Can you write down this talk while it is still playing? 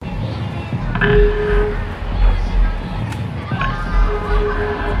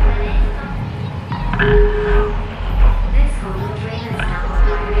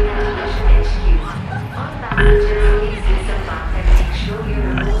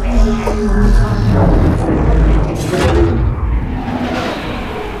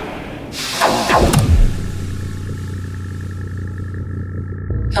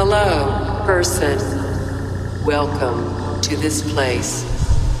Hello, person. Welcome to this place.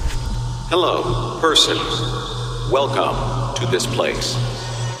 Hello, person. Welcome to this place.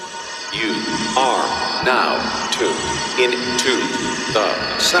 You are now tuned into the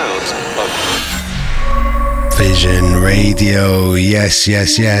sounds of Vision Radio. Yes,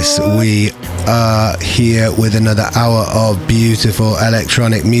 yes, yes. We are here with another hour of beautiful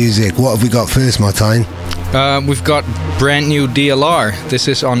electronic music. What have we got first, Martijn? We've got brand new DLR. This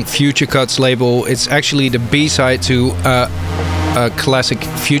is on Future Cut's label. It's actually the B-side to a classic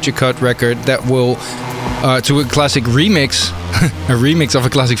Future Cut record that will to a classic remix, a remix of a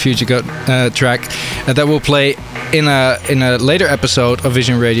classic Future Cut track that will play in a later episode of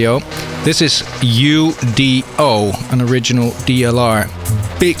Vision Radio. This is UDO, an original DLR.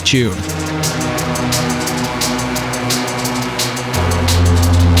 Big tune.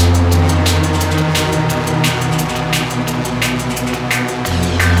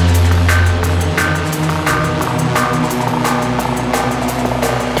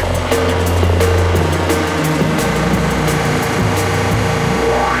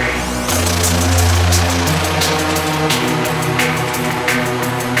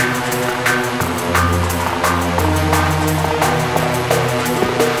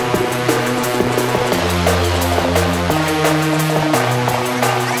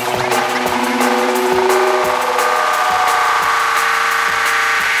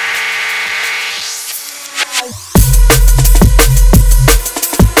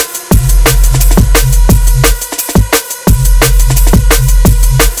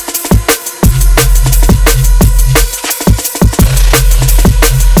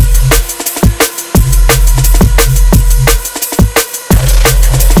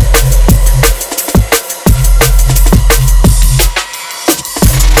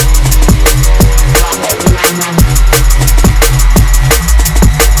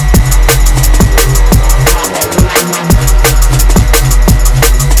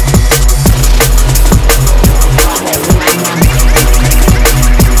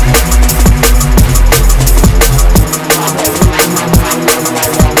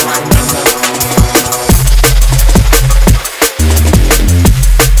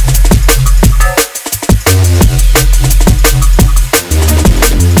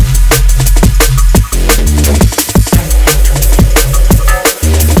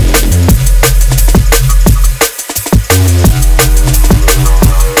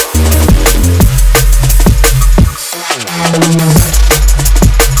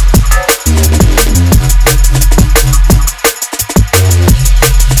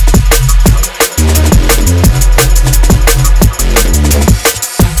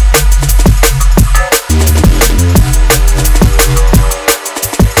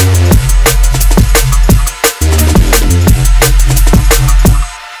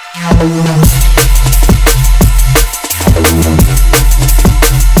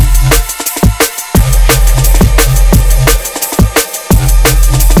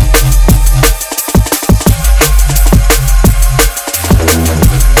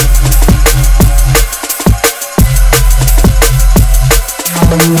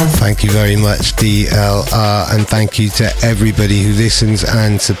 Thank you very much, DLR, and thank you to everybody who listens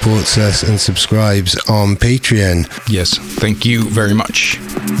and supports us and subscribes on Patreon. Yes, thank you very much.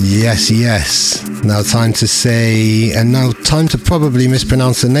 Yes, yes. Now time to say, and now time to probably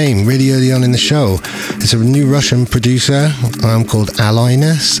mispronounce the name really early on in the show. It's a new Russian producer called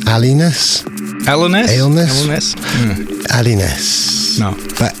Aliness. Alines? Alines. No.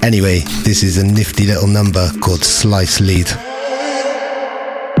 But anyway, this is a nifty little number called Slice Lead.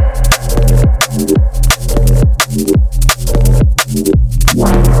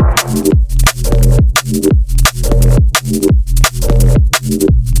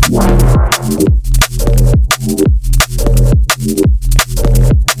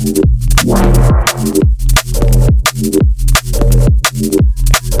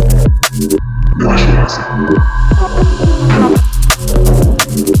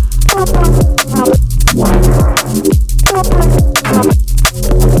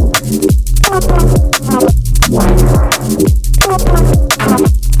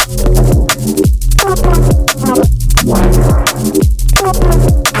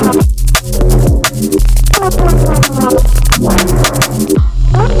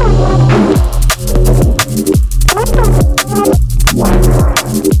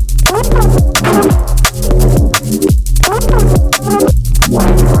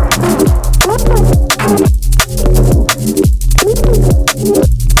 It's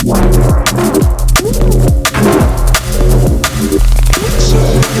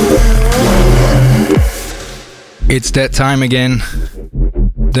that time again.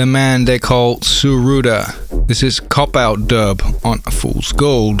 The man they call Suruda. This is Cop Out Dub on Fool's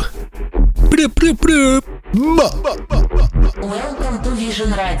Gold. Welcome to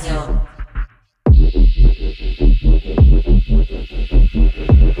Vision Radio.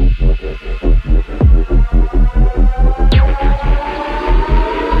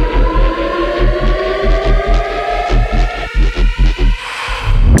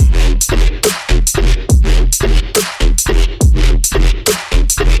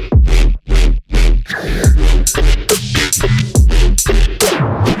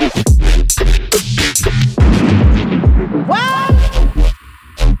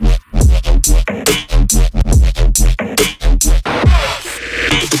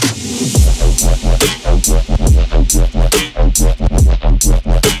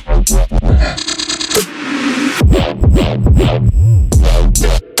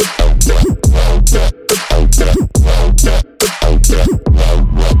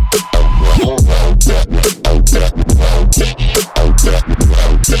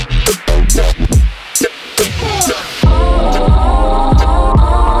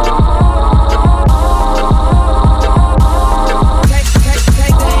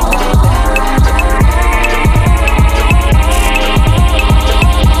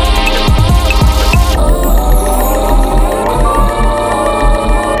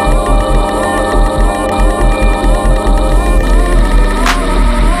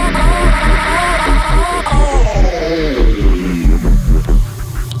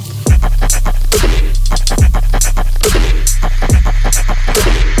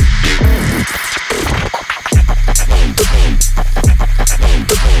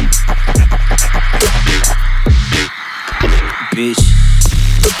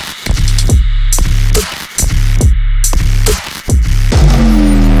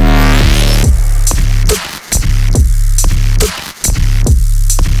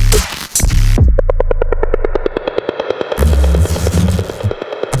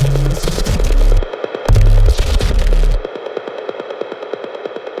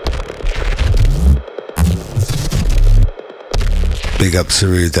 Big up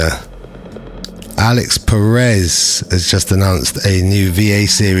Saruda. Alex Perez has just announced a new VA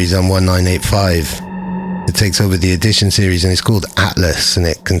series on 1985. It takes over the Edition series and it's called Atlas, and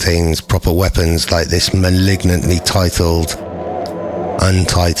it contains proper weapons like this malignantly titled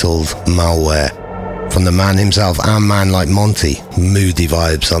Untitled Malware. From the man himself and Man Like Monty. Moody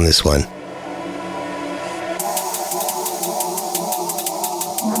vibes on this one.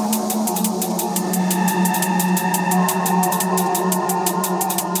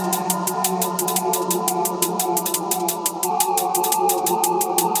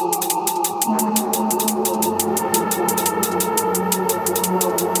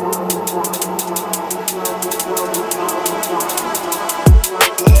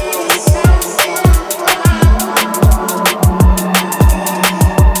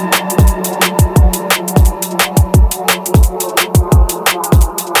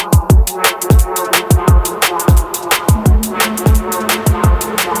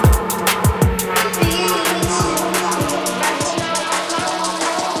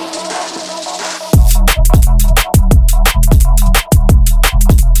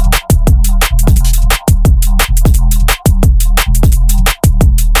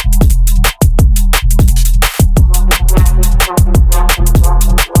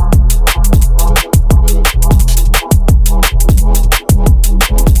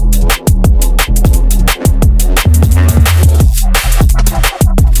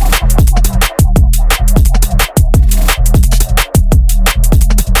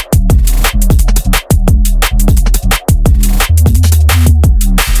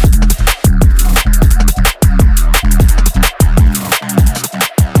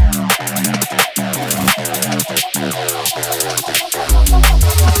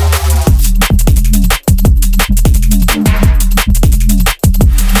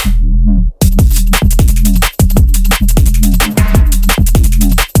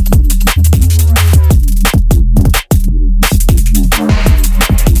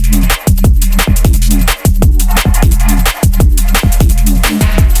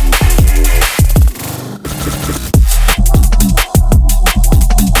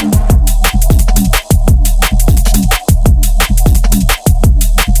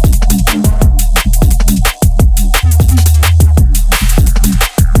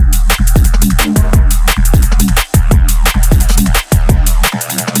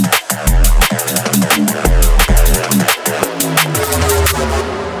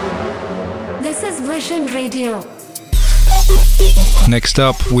 Version Radio. Next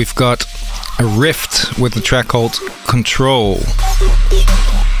up, we've got a Rift with a track called Control.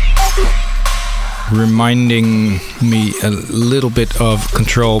 Reminding me a little bit of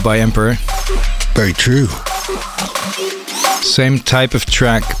Control by Emperor. Very true. Same type of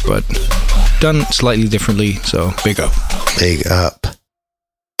track, but done slightly differently, so big up. Big up.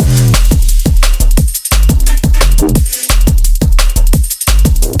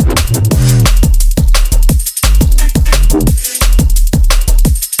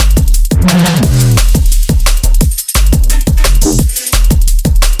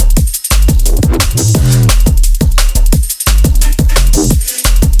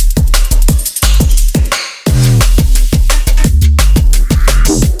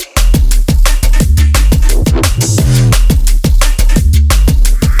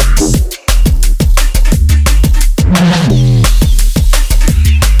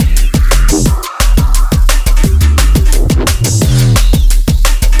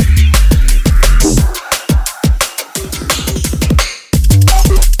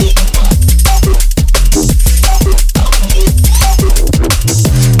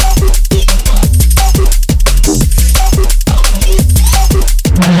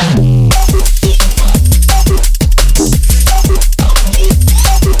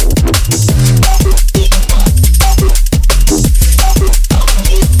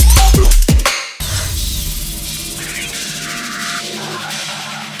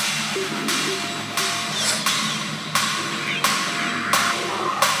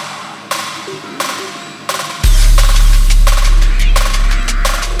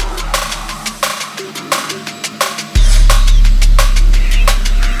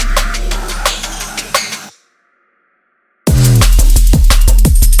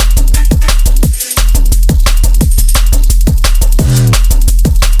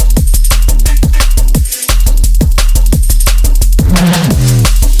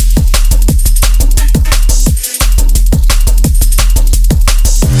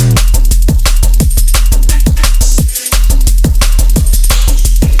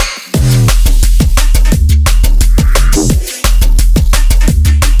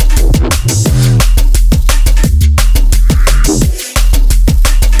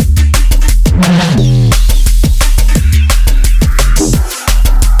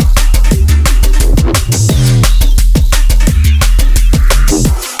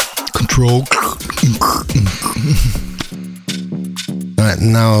 Right,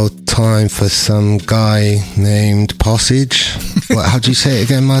 now time for some guy named Passage. How do you say it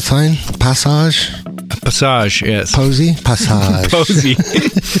again, Martine? Passage? Passage, yes. Posey? Passage. Posey.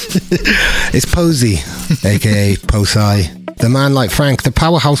 It's Posey, aka Posey. The man like Frank, the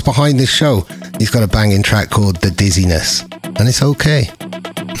powerhouse behind this show. He's got a banging track called The Dizziness. And it's okay.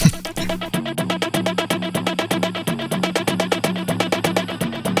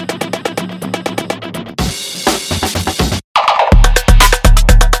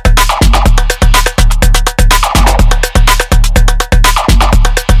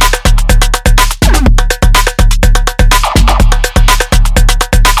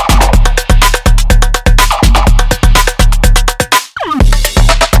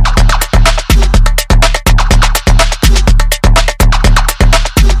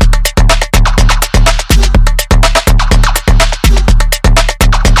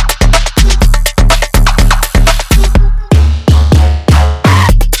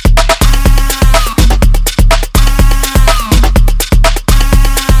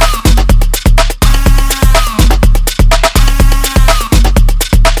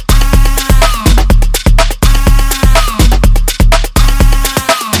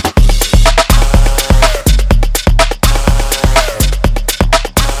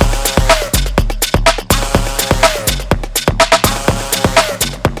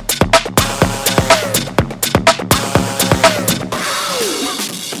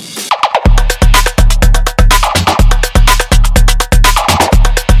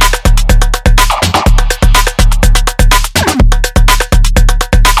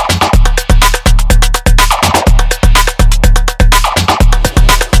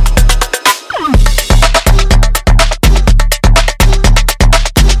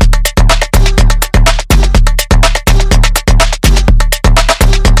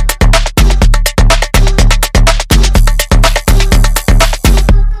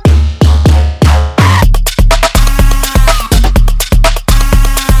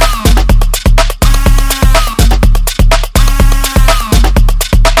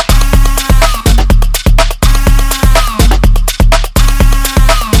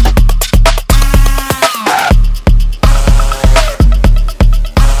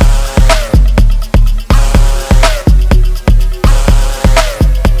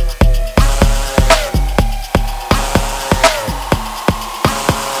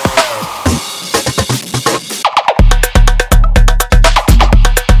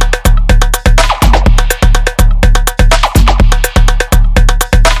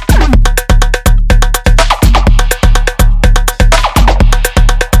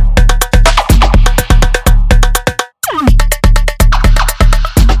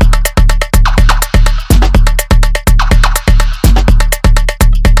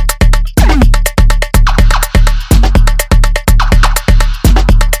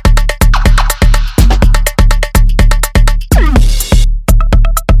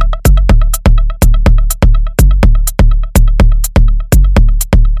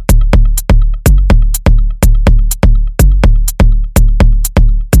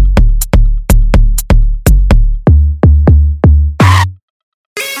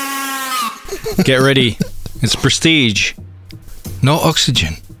 Get ready. It's Prestige. No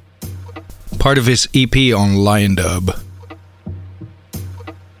Oxygen. Part of his EP on Lion Dub.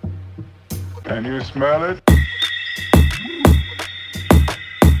 Can you smell it?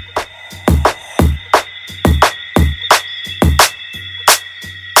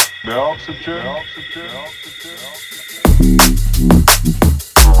 The oxygen.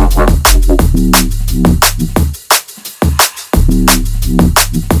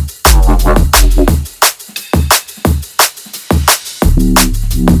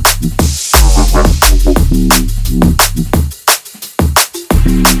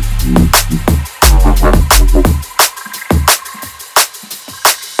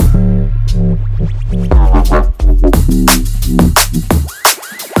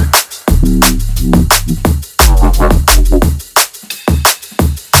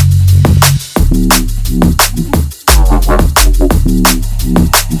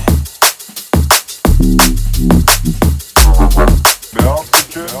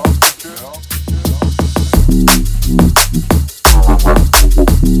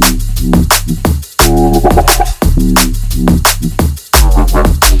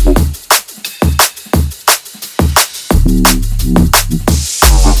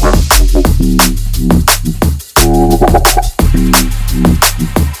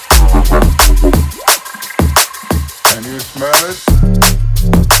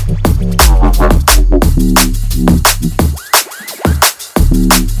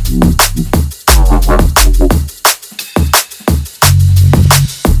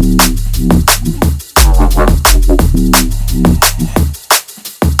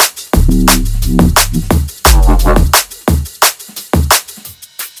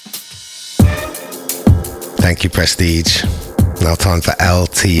 Thank you, Prestige. Now time for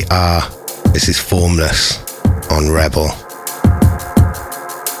LTR. This is Formless on Rebel.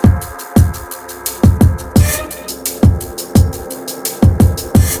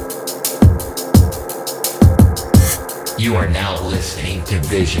 You are now listening to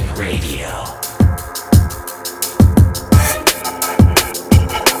Vision Radio.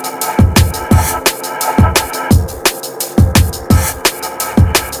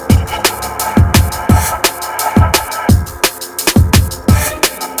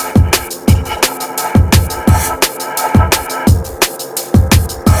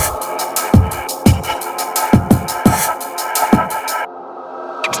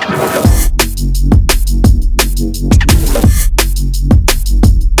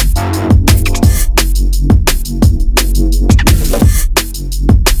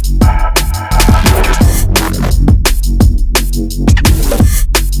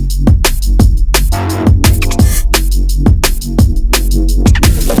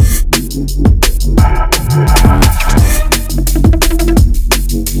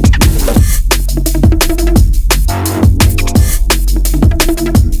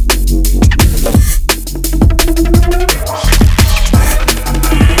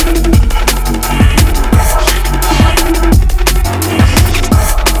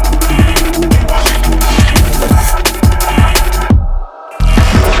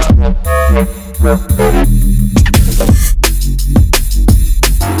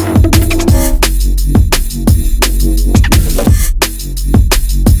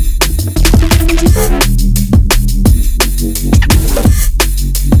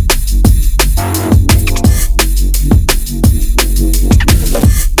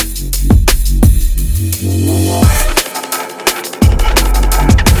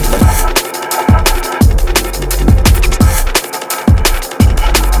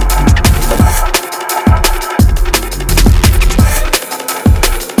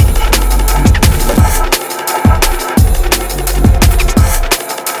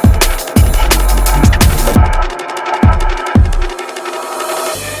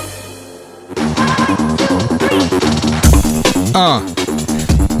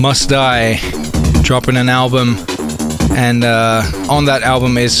 Must Die, dropping an album, and on that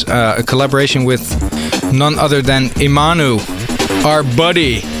album is a collaboration with none other than Imanu, our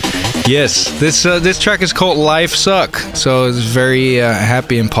buddy. Yes, this track is called Life Suck, so it's very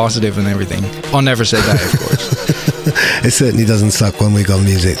happy and positive and everything. I'll never say that, of course. It certainly doesn't suck when we got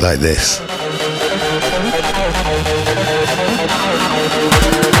music like this.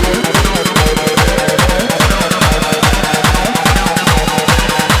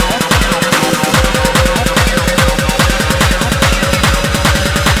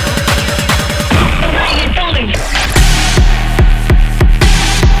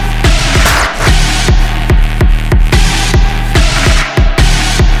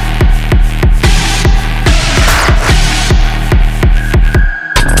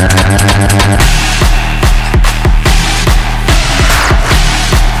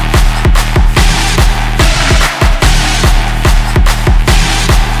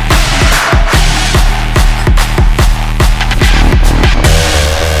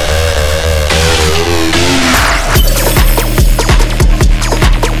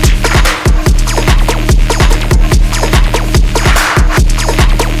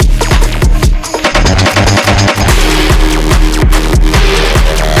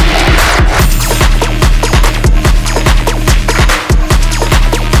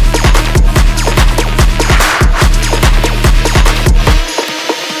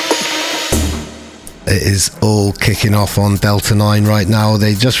 it is all kicking off on Delta 9 right now.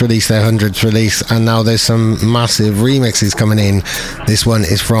 They just released their 100th release, and now there's some massive remixes coming in. This one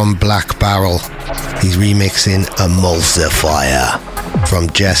is from Black Barrel. He's remixing Emulsifier from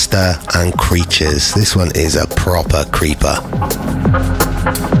Jester and Creatures. This one is a proper creeper.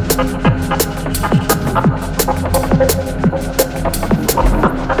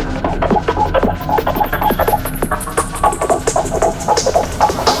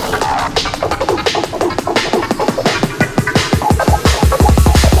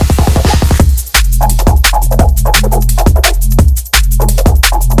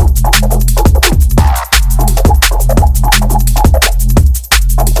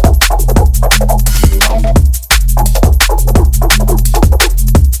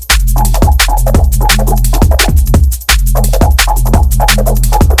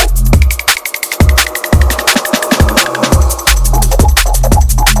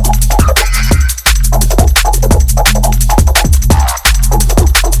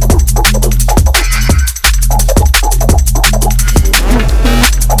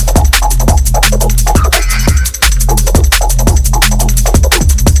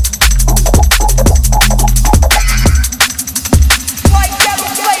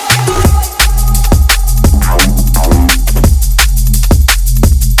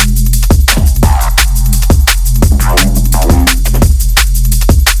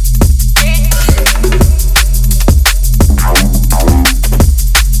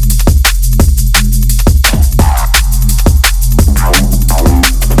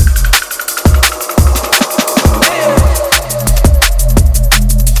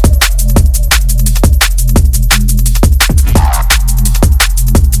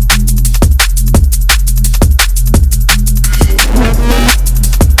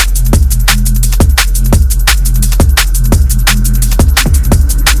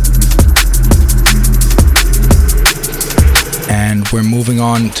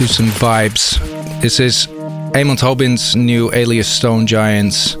 To some vibes. This is Amon Tobin's new alias Stone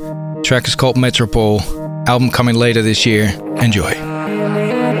Giants. Track is called Metropole. Album coming later this year. Enjoy.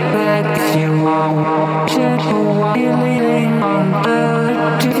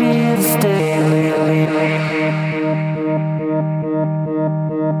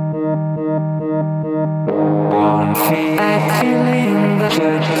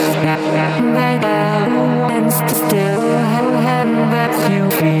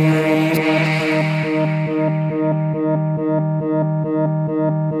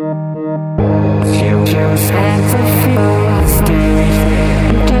 You stand for fear, stay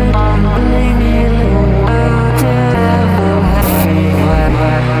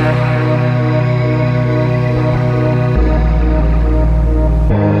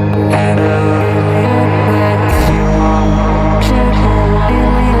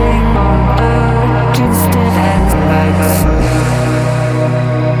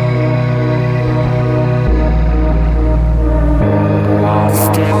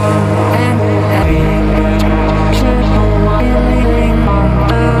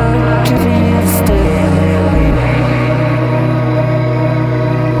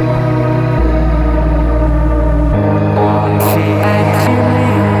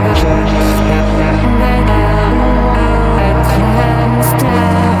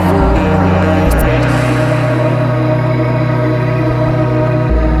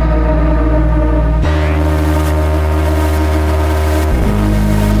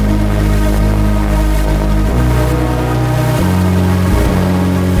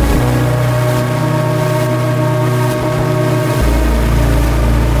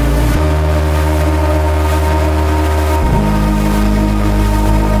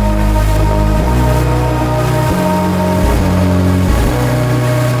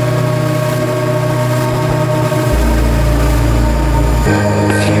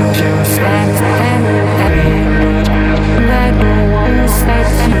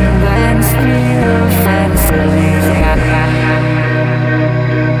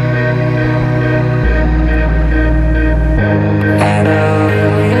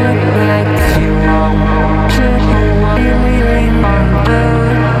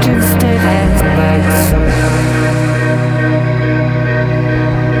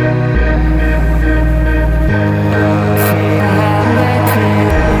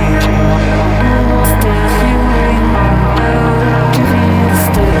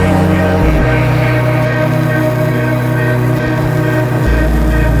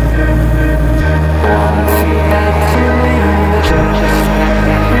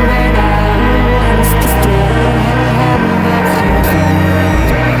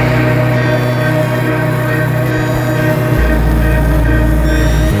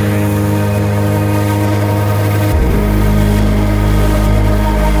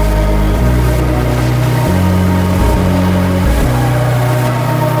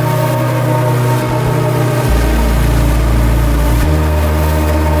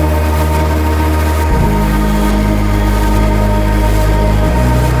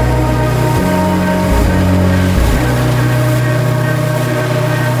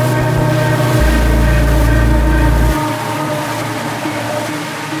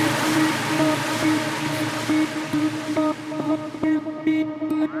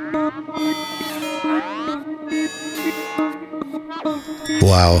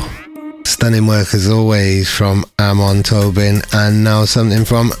Wow. Stunning work as always from Amon Tobin, and now something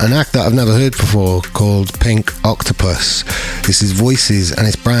from an act that I've never heard before called Pink Octopus. This is Voices and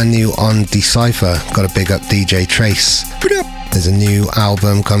it's brand new on Decipher. Got to big up DJ Trace. There's a new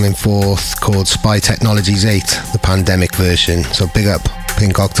album coming forth called Spy Technologies 8, the pandemic version. So big up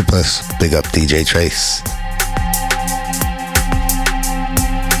Pink Octopus, big up DJ Trace.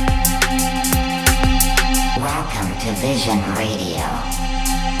 Welcome to Vision Radio.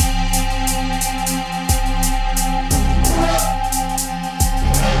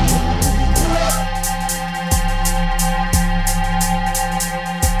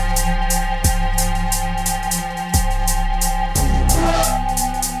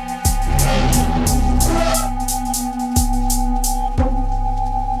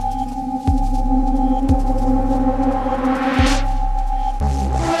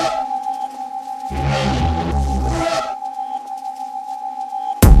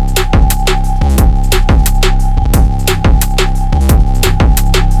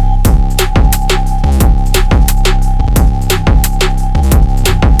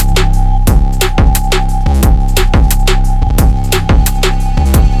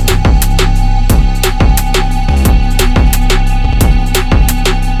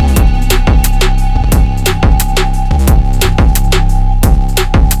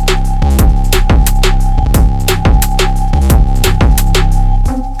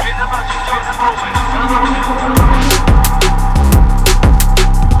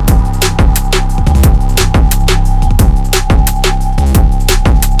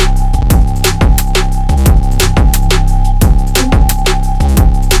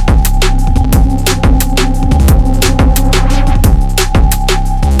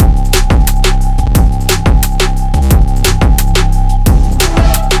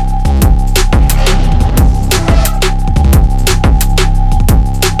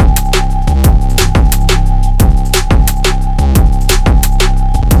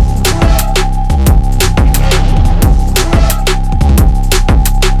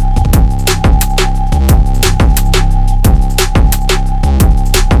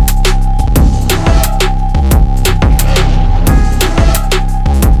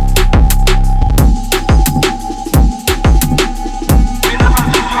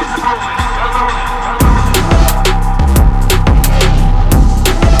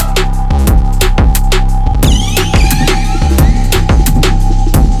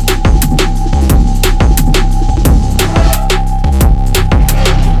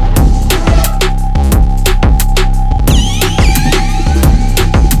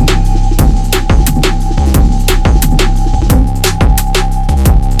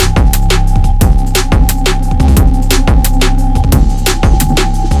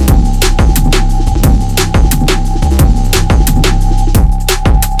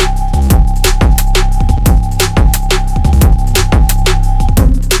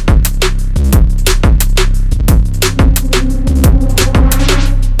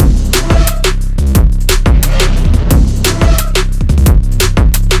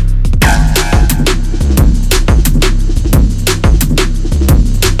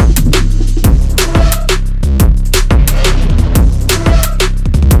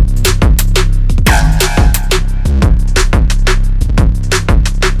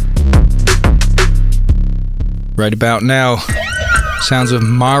 Right about now, sounds of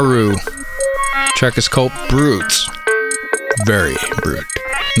Maru. Track is called Brute. Very brute.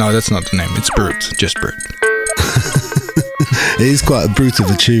 No, that's not the name. It's Brute. Just Brute. It is quite a brute of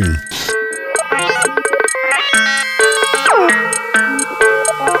a tune.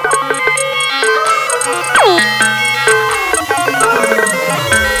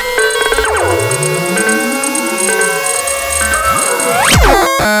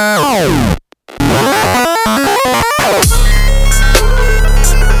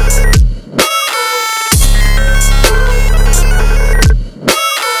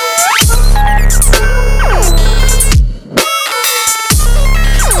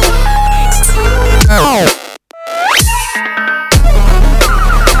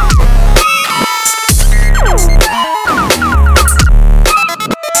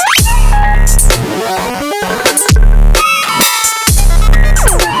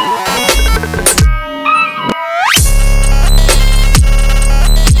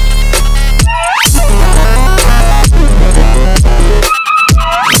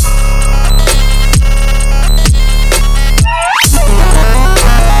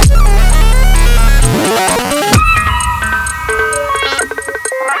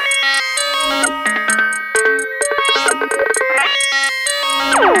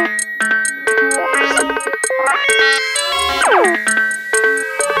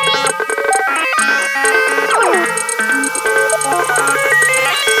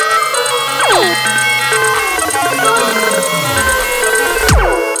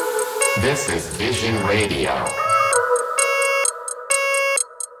 This is Vision Radio.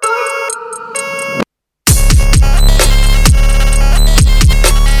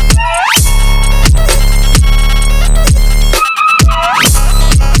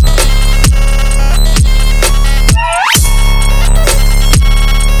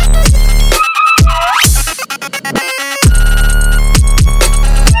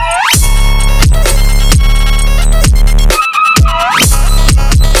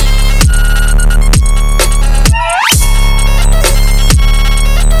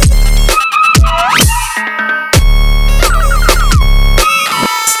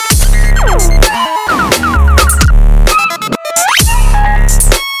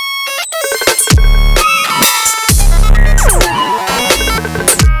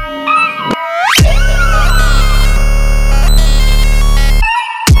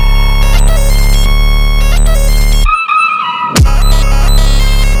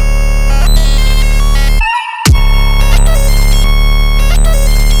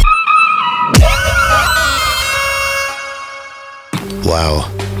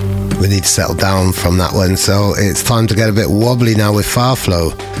 Settle down from that one, so it's time to get a bit wobbly now with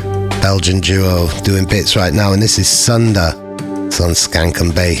Farflow, Belgian duo doing bits right now, and this is Sunder. It's on Skank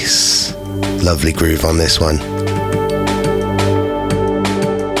and Bass. Lovely groove on this one.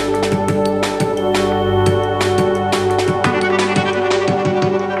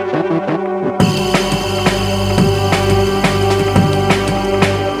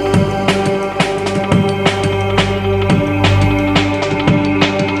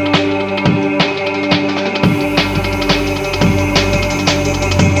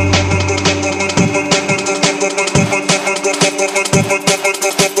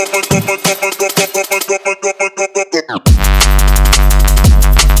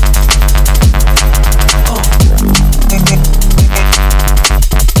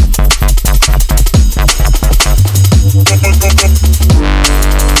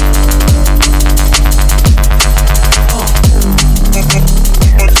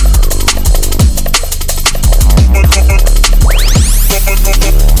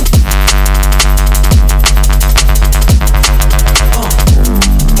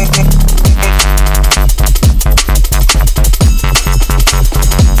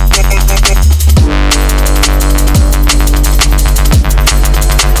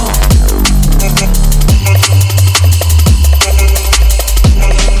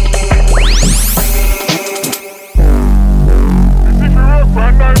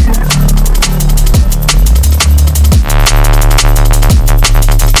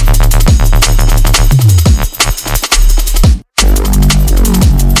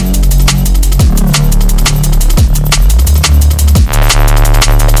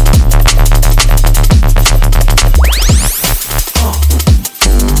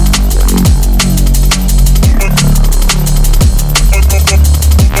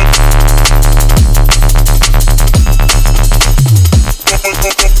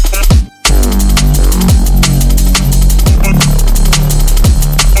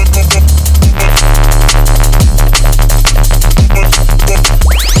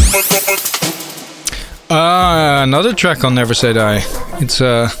 Another track on Never Say Die. It's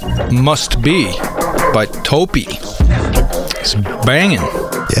Must Be by Topi. It's banging.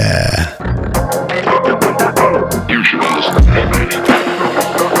 Yeah. You should understand.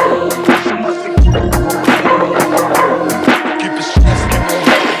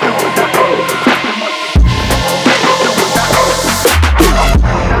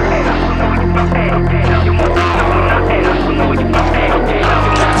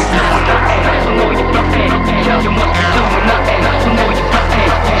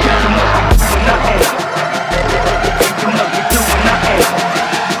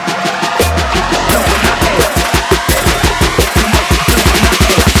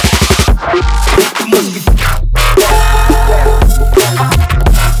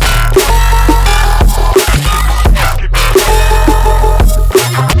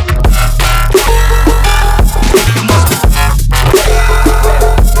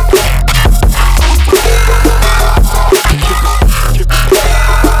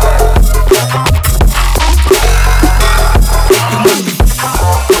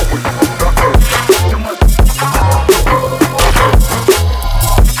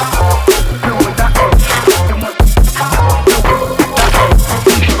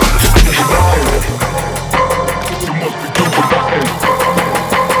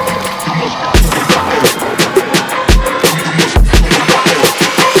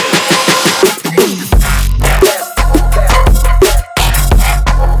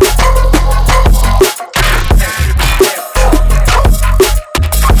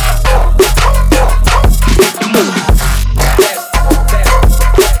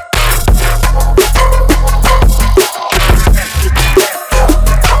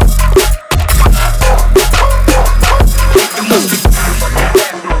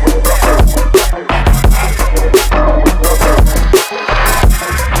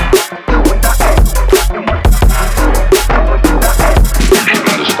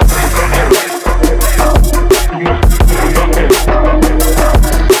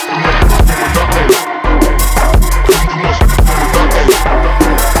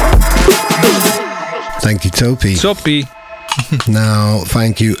 Topi. Soppy. Now,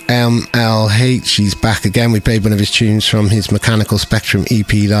 thank you, MLH. He's back again. We played one of his tunes from his Mechanical Spectrum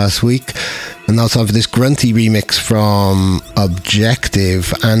EP last week. And now it's time for this grunty remix from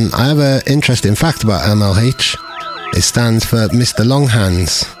Objective. And I have an interesting fact about MLH. It stands for Mr. Long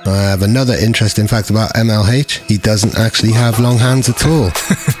Hands. I have another interesting fact about MLH. He doesn't actually have long hands at all.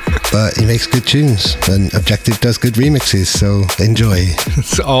 But he makes good tunes. And Objective does good remixes, so enjoy.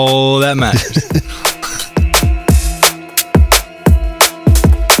 That's all that matters.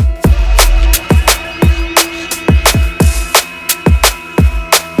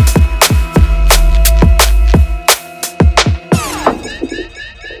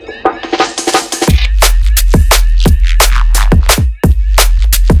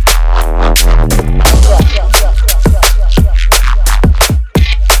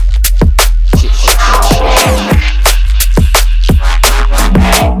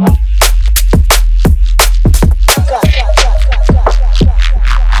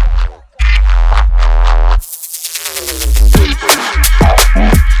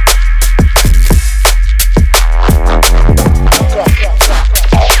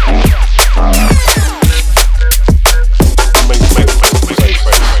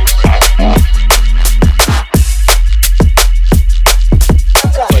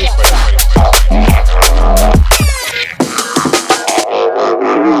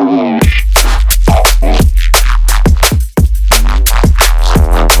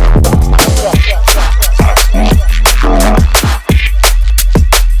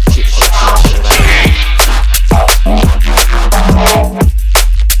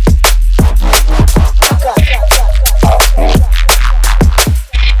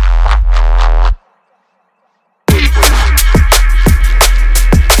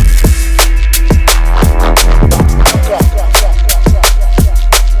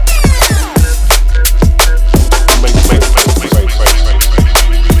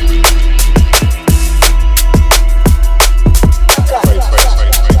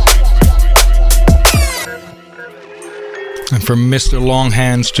 From Mr. Long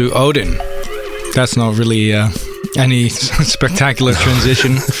Hands to Odin. That's not really any spectacular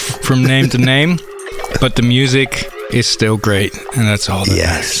transition from name to name, but the music is still great, and that's all that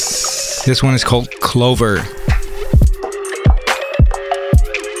matters. This one is called Clover.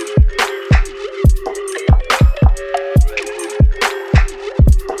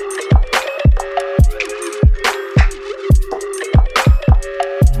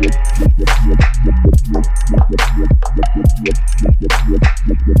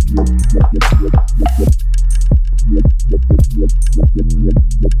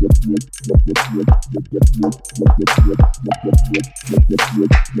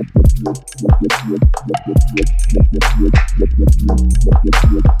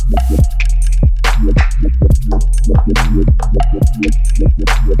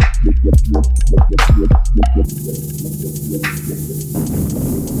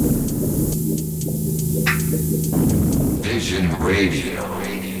 Vision Radio.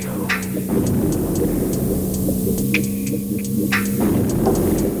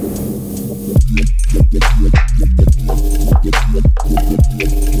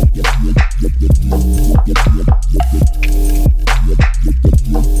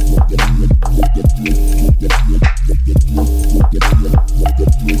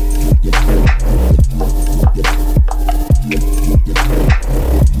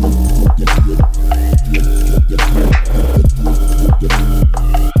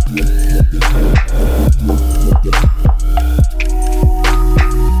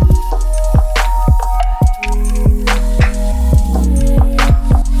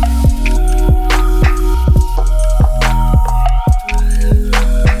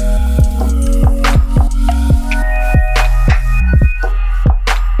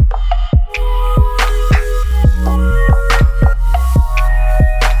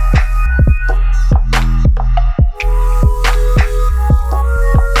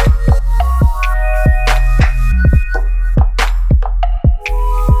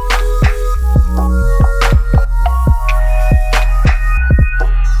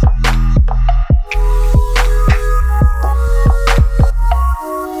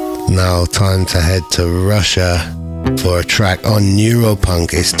 Now time to head to Russia for a track on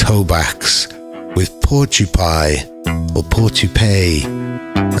Neuropunk. It's Tobax with Portupie or Portupay.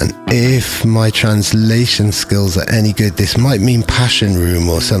 And if my translation skills are any good, this might mean Passion Room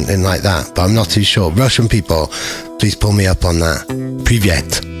or something like that, but I'm not too sure. Russian people, please pull me up on that.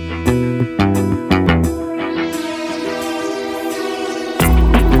 Privyet.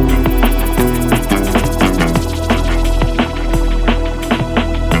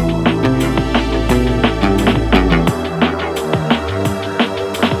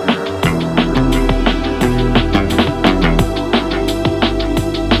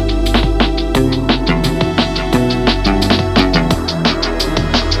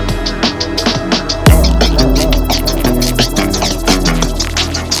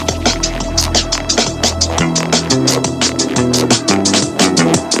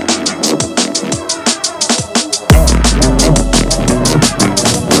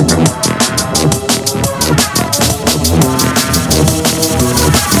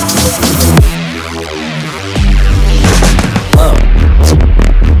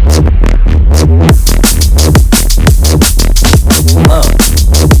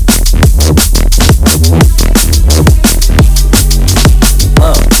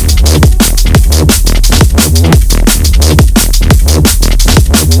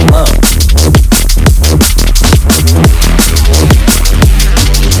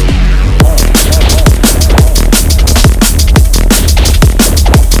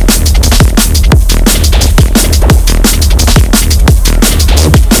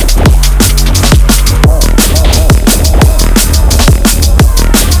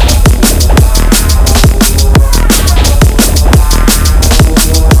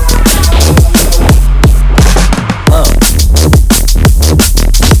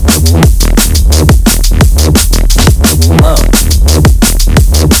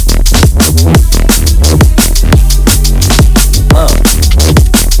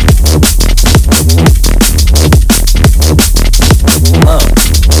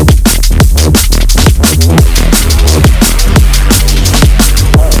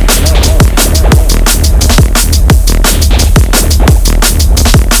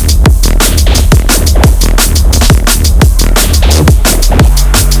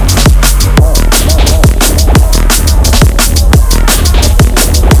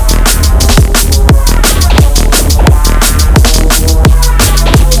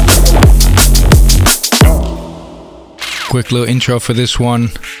 Quick little intro for this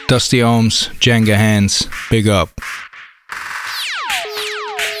one. Dusty Ohms, Jenga Hands, big up.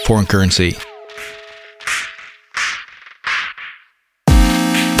 Foreign Currency.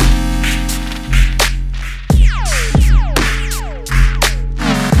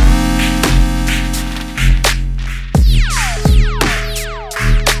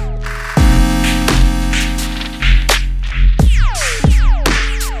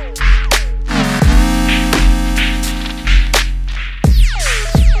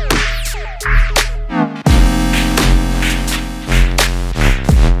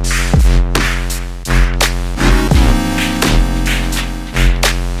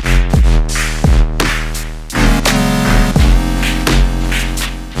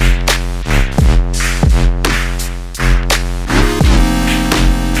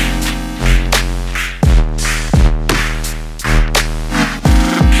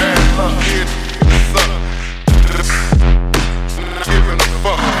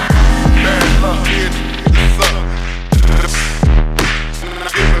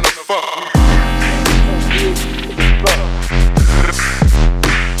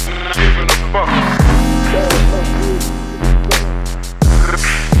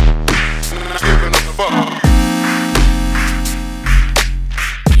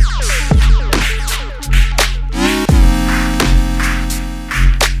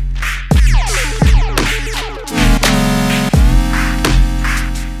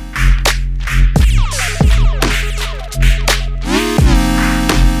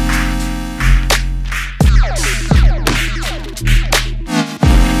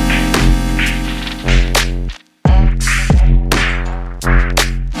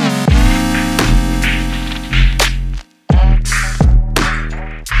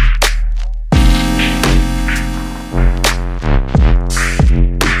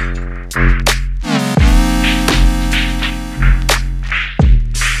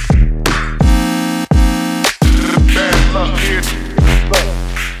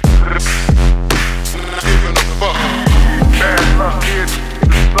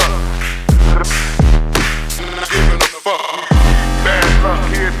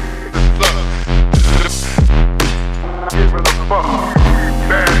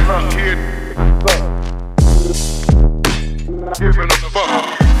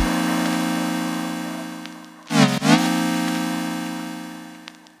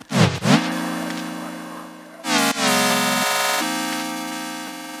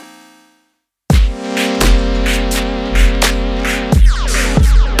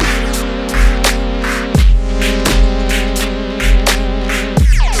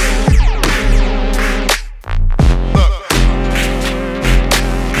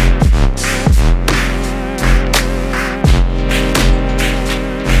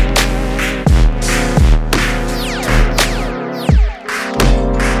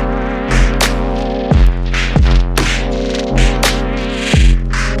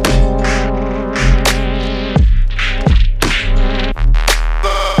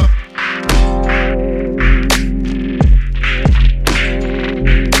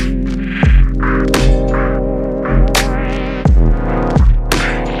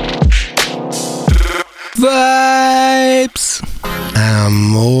 Vibes! And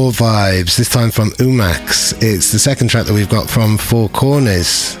more vibes, this time from Umax. It's the second track that we've got from Four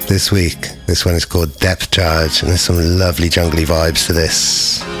Corners this week. This one is called Depth Charge, and there's some lovely jungly vibes to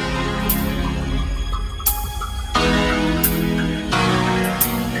this.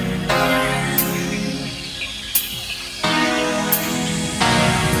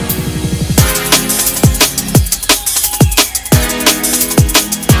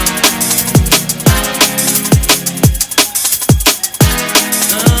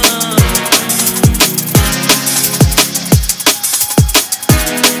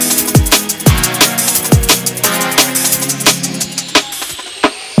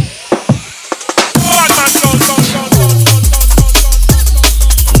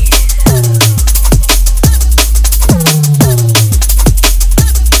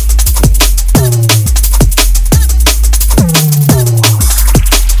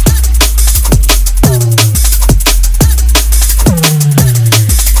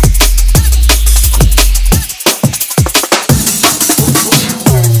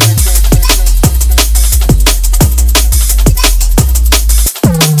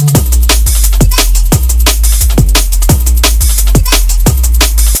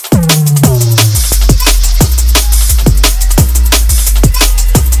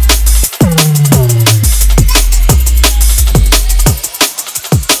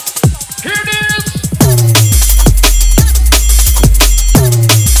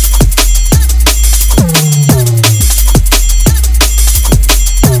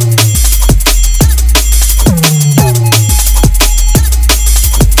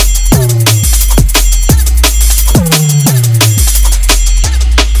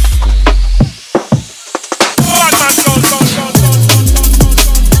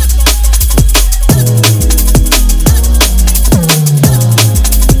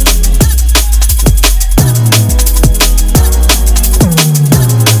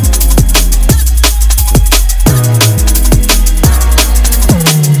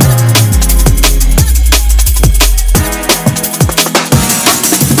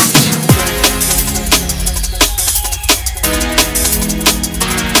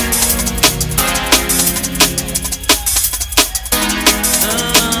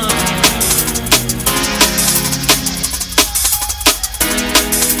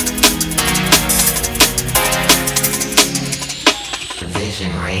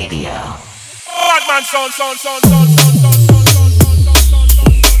 man sound.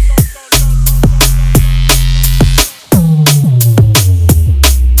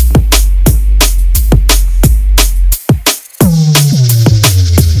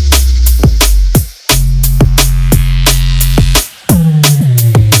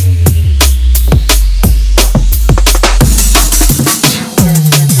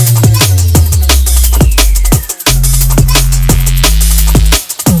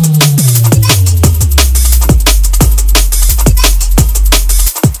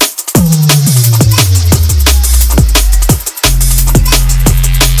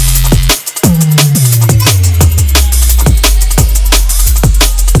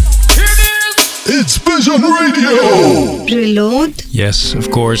 Reload? Yes,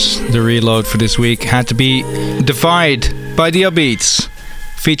 of course, the reload for this week had to be Divide by the Upbeats,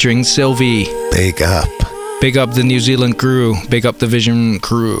 featuring Sylvie. Big up. Big up the New Zealand crew, big up the Vision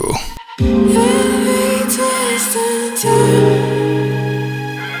crew.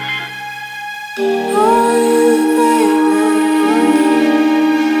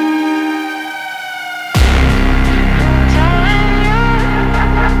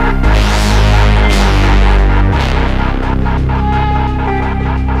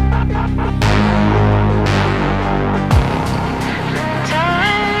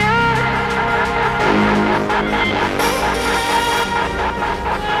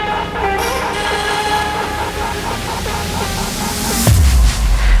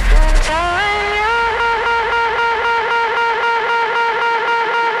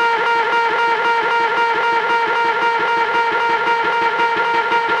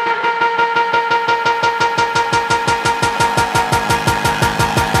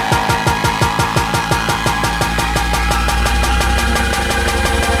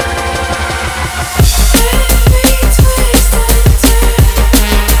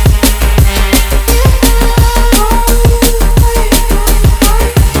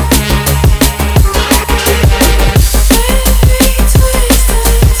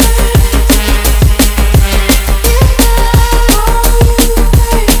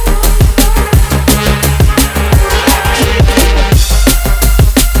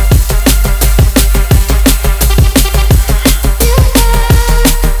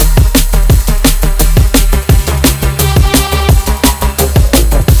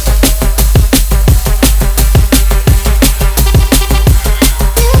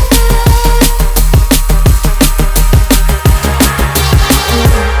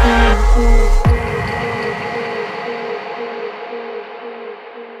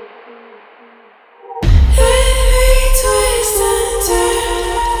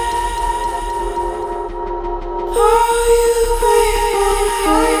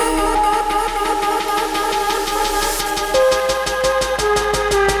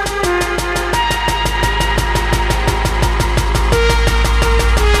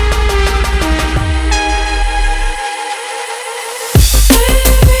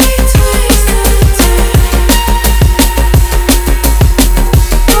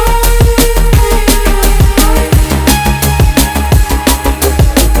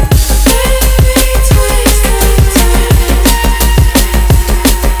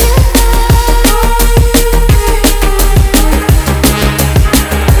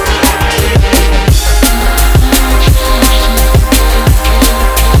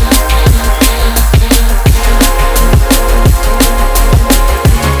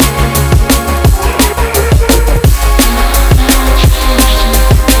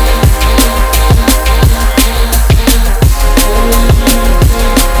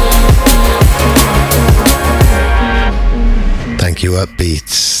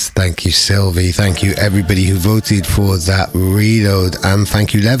 Thank you, Sylvie. Thank you, everybody who voted for that reload. And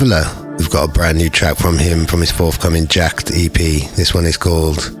thank you, Leveler. We've got a brand new track from him from his forthcoming Jacked EP. This one is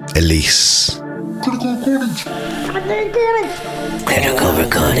called Elise. Critical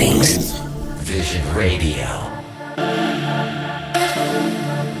Recordings. Vision Radio.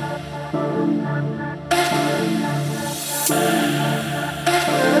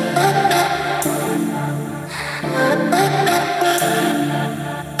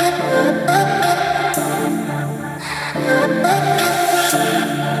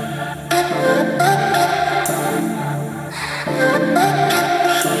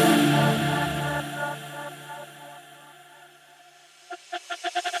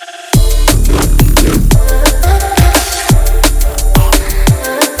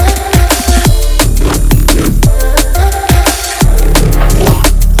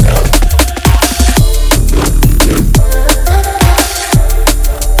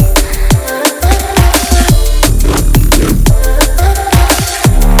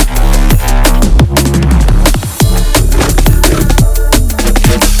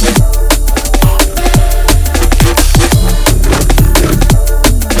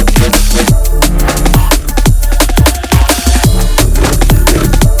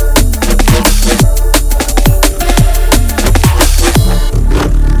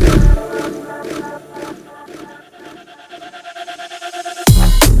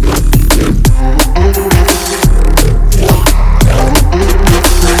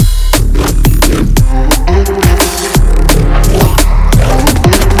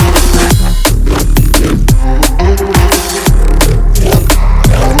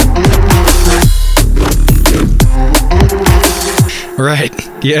 Right.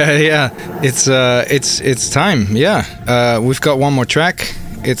 Yeah. It's time. Yeah. We've got one more track.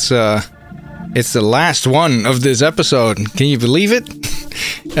 It's the last one of this episode. Can you believe it?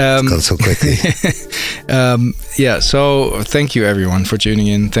 It's gone so quickly. Yeah. So thank you everyone for tuning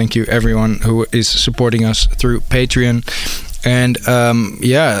in. Thank you everyone who is supporting us through Patreon. And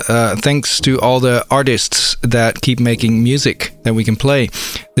thanks to all the artists that keep making music that we can play.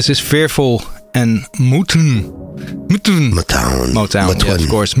 This is Fearful and Motown. Yeah, of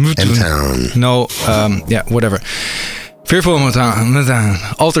course. Motown. No, whatever. Fearful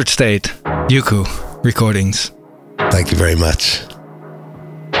Motown. Altered State. Yuku Recordings. Thank you very much.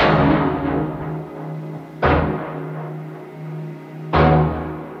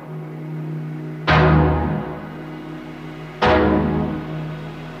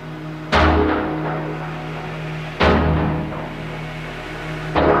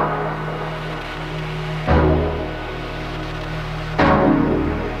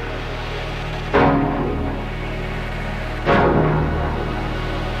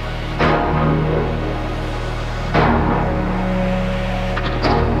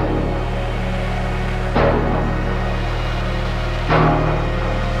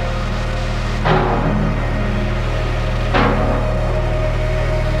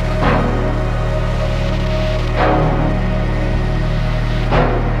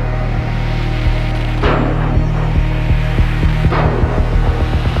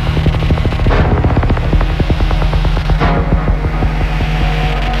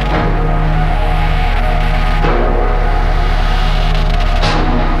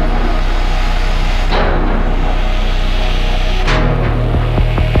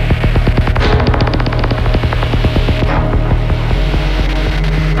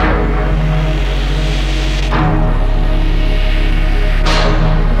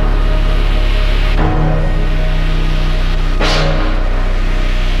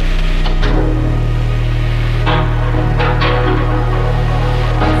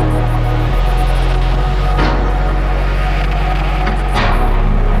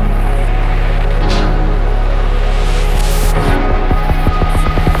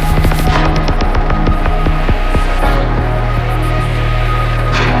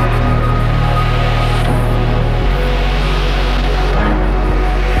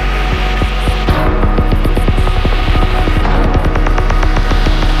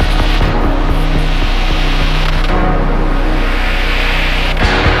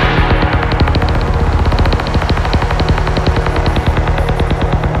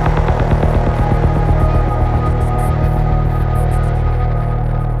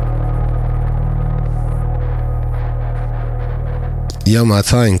 Yo,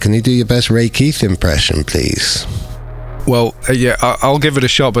 Martijn, can you do your best Ray Keith impression, please? Well, I'll give it a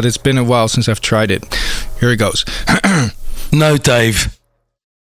shot, but it's been a while since I've tried it. Here it goes. No, Dave.